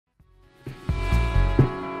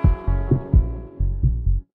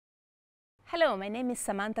Hello, my name is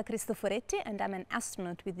Samantha Cristofarett and I'm an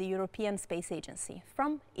astronaut with the European Space Agency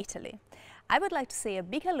from Italy. I would like to say a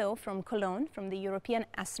big hello from Cologne, from the European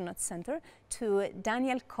Astronaut Center, to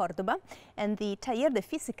Daniel Cordoba and the Taller de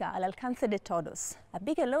Física al alcance de todos. A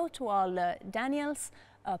big hello to all Daniel's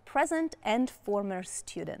present and former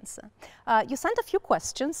students. You sent a few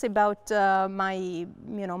questions about my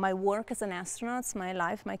work as an astronaut, my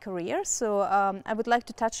life, my career. So I would like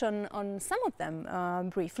to touch on some of them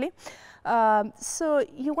briefly. So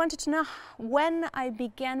you wanted to know when I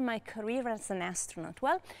began my career as an astronaut.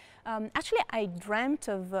 Well, actually, I dreamt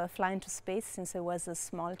of flying to space since I was a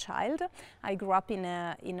small child. I grew up in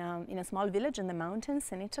a small village in the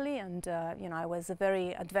mountains in Italy, and I was a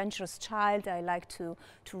very adventurous child. I liked to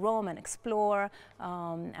roam and explore.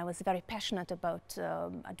 I was very passionate about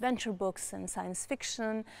adventure books and science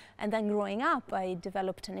fiction. And then growing up, I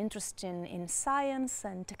developed an interest in science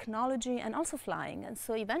and technology and also flying. And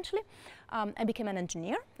so eventually, I became an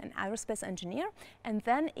engineer, an aerospace engineer, and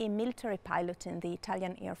then a military pilot in the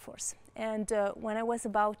Italian Air Force. And when I was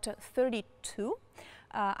about 32,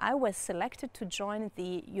 I was selected to join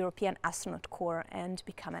the European Astronaut Corps and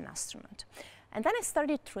become an astronaut. And then I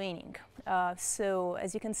started training. So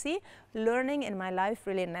as you can see, learning in my life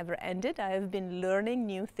really never ended. I have been learning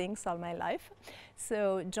new things all my life.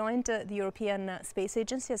 So joined the European Space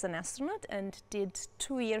Agency as an astronaut and did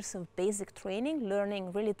 2 years of basic training,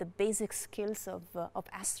 learning really the basic skills of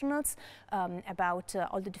astronauts, about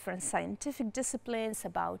all the different scientific disciplines,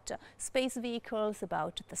 about space vehicles,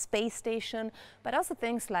 about the space station, but also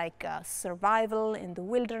things like survival in the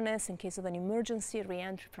wilderness in case of an emergency,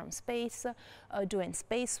 re-entry from space, doing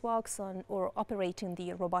spacewalks or operating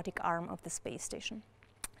the robotic arm of the space station.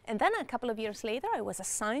 And then a couple of years later, I was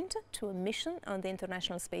assigned to a mission on the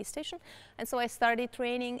International Space Station. And so I started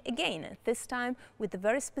training again, this time with the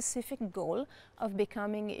very specific goal of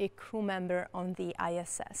becoming a crew member on the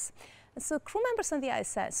ISS. And so crew members on the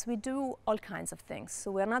ISS, we do all kinds of things.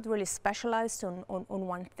 So we're not really specialized on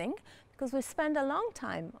one thing, because we spend a long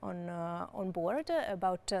time on board,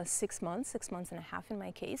 about 6 months and a half in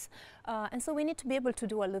my case. And so we need to be able to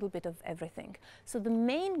do a little bit of everything. So the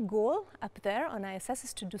main goal up there on ISS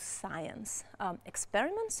is to do science,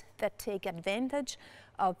 experiments that take advantage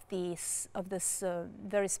of this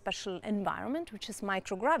very special environment, which is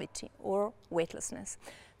microgravity or weightlessness.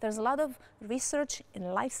 There's a lot of research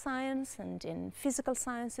in life science and in physical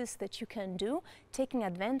sciences that you can do, taking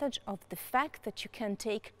advantage of the fact that you can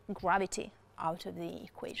take gravity out of the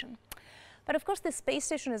equation. But of course, the space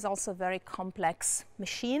station is also a very complex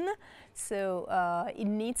machine, so it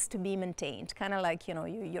needs to be maintained, kind of like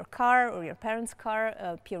your car or your parents'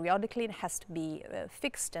 car. Periodically, it has to be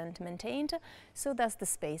fixed and maintained. So does the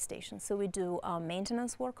space station. So we do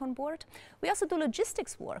maintenance work on board. We also do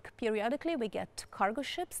logistics work. Periodically, we get cargo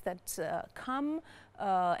ships that come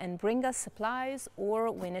and bring us supplies,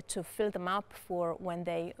 or we need to fill them up for when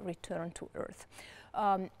they return to Earth.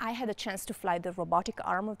 I had a chance to fly the robotic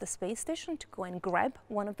arm of the space station, to go and grab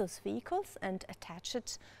one of those vehicles and attach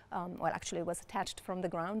it, well, actually it was attached from the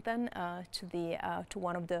ground then to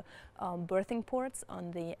one of the berthing ports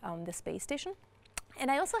on the space station. And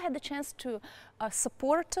I also had the chance to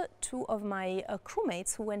support 2 of my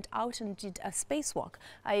crewmates who went out and did a spacewalk.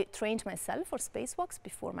 I trained myself for spacewalks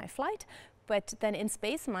before my flight, but then in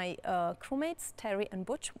space, my crewmates, Terry and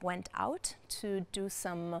Butch, went out to do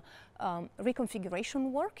some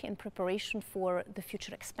reconfiguration work in preparation for the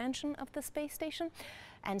future expansion of the space station.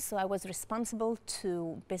 And so I was responsible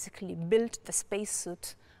to basically build the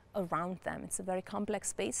spacesuit around them. It's a very complex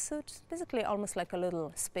spacesuit, basically almost like a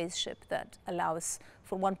little spaceship that allows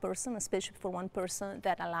for one person, a spaceship for one person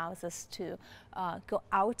that allows us to go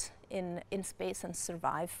out in space and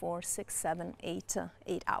survive for 6, 7,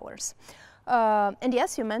 8 hours. And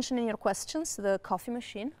yes, you mentioned in your questions the coffee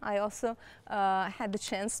machine. I also had the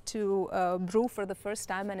chance to brew for the first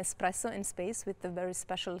time an espresso in space with the very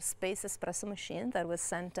special space espresso machine that was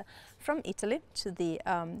sent from Italy to the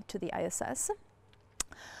ISS.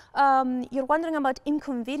 You're wondering about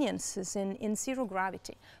inconveniences in zero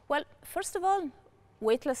gravity. Well, first of all,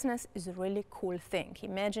 weightlessness is a really cool thing.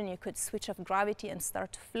 Imagine you could switch off gravity and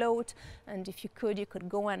start to float, and if you could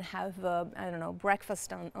go and have, I don't know,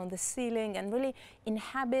 breakfast on the ceiling and really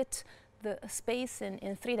inhabit the space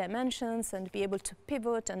in 3 dimensions and be able to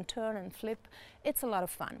pivot and turn and flip. It's a lot of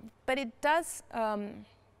fun. But it does,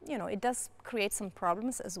 it does create some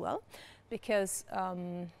problems as well, because,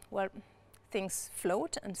 well, things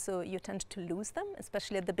float, and so you tend to lose them,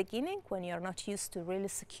 especially at the beginning when you're not used to really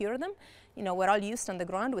secure them. We're all used on the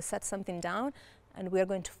ground, we set something down and we're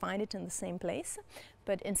going to find it in the same place.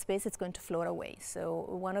 but in space it's going to float away. So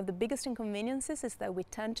one of the biggest inconveniences is that we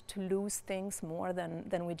tend to lose things more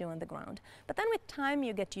than we do on the ground. But then with time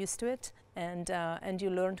you get used to it, and you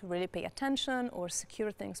learn to really pay attention or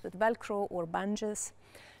secure things with Velcro or bungees.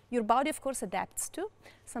 Your body, of course, adapts too.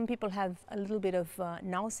 Some people have a little bit of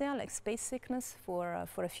nausea, like space sickness, for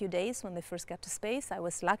a few days when they first get to space. I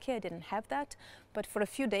was lucky I didn't have that, but for a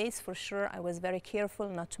few days, for sure, I was very careful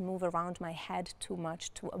not to move around my head too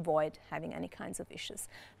much to avoid having any kinds of issues.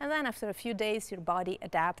 And then after a few days, your body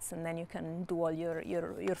adapts, and then you can do all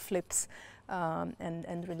your flips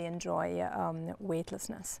and really enjoy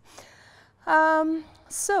weightlessness. I'm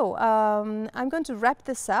going to wrap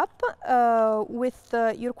this up with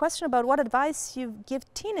your question about what advice you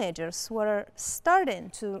give teenagers who are starting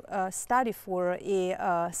to study for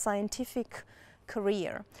a scientific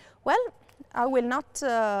career. Well, I will not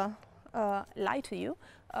lie to you.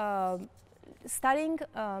 Studying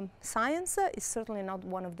science is certainly not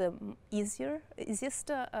one of the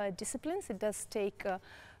easiest disciplines. It does take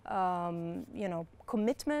you know,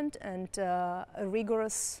 commitment and a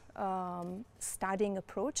rigorous studying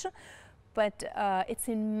approach, but it's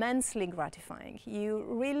immensely gratifying. You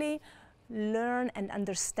really learn and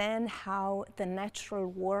understand how the natural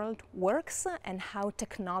world works and how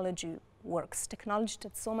technology works. Technology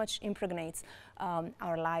that so much impregnates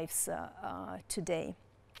our lives today.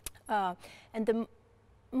 And the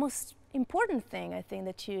most important thing I think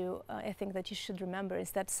that you should remember is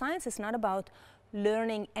that science is not about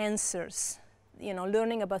learning answers, you know,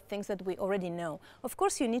 learning about things that we already know. Of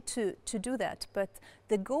course you need to do that, but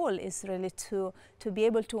the goal is really to be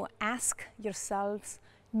able to ask yourselves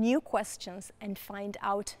new questions and find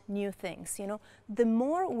out new things. You know, the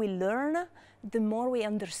more we learn, the more we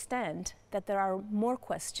understand that there are more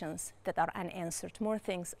questions that are unanswered, more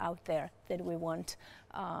things out there that we want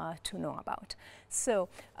to know about. So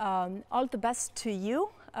all the best to you,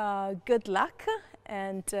 good luck,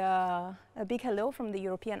 and a big hello from the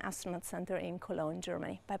European Astronaut Center in Cologne,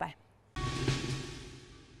 Germany. Bye-bye.